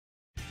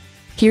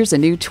Here's a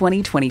new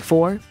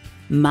 2024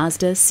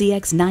 Mazda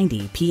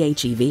CX-90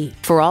 PHEV.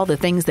 For all the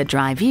things that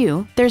drive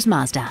you, there's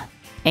Mazda.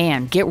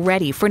 And get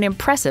ready for an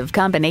impressive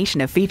combination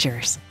of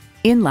features.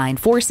 Inline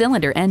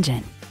 4-cylinder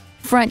engine,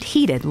 front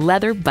heated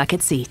leather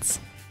bucket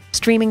seats,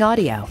 streaming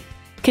audio,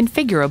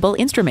 configurable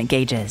instrument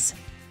gauges,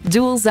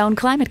 dual zone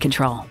climate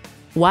control,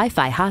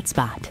 Wi-Fi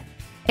hotspot,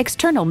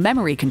 external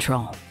memory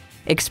control,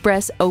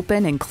 express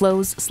open and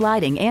close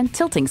sliding and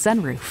tilting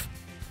sunroof,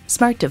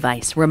 smart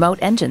device remote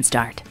engine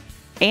start,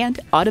 and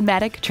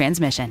automatic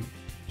transmission.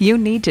 You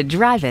need to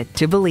drive it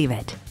to believe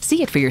it.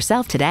 See it for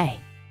yourself today.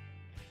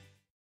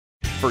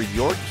 For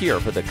your cure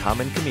for the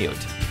common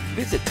commute,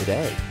 visit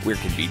today. We're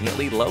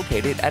conveniently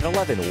located at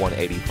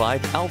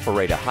 11185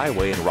 Alpharetta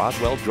Highway in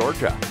Roswell,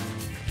 Georgia.